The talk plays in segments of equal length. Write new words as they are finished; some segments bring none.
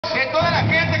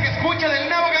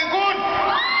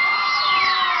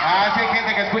Ah, sí hay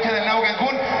gente que escucha del Nabo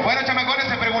Cancun. Bueno, chamacones,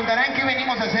 se preguntarán qué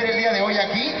venimos a hacer el día de hoy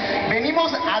aquí.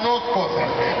 Venimos a dos cosas.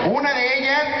 Una de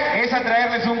ellas es a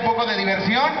traerles un poco de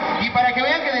diversión y para que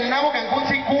vean que del Nabo Cancun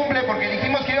sí cumple, porque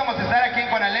dijimos que íbamos a estar aquí en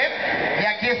CONALEP y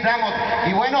aquí estamos.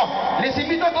 Y bueno, les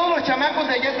invito a todos los chamacos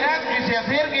de allá atrás que se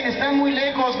acerquen, están muy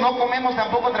lejos, no comemos,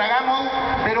 tampoco tragamos,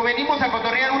 pero venimos a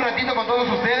cotorrear un ratito con todos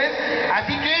ustedes.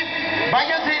 Así que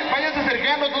váyanse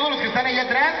acercando todos los que están allá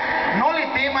atrás, no le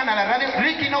teman a la radio.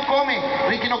 Ricky no come,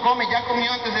 ya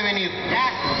comió antes de venir.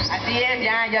 Ya, así es,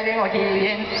 ya vengo aquí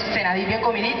bien cenadito, bien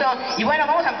comidito. Y bueno,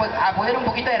 vamos a poner un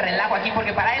poquito de relajo aquí,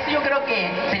 porque para eso yo creo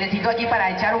que se necesitó aquí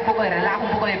para echar un poco de relajo,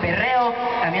 un poco de perreo.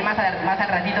 También más al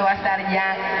ratito va a estar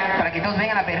ya para que todos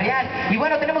vengan a perrear. Y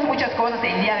bueno, tenemos muchas cosas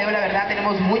el día de hoy, la verdad,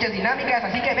 tenemos muchas dinámicas,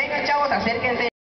 así que vengan chavos, acérquense.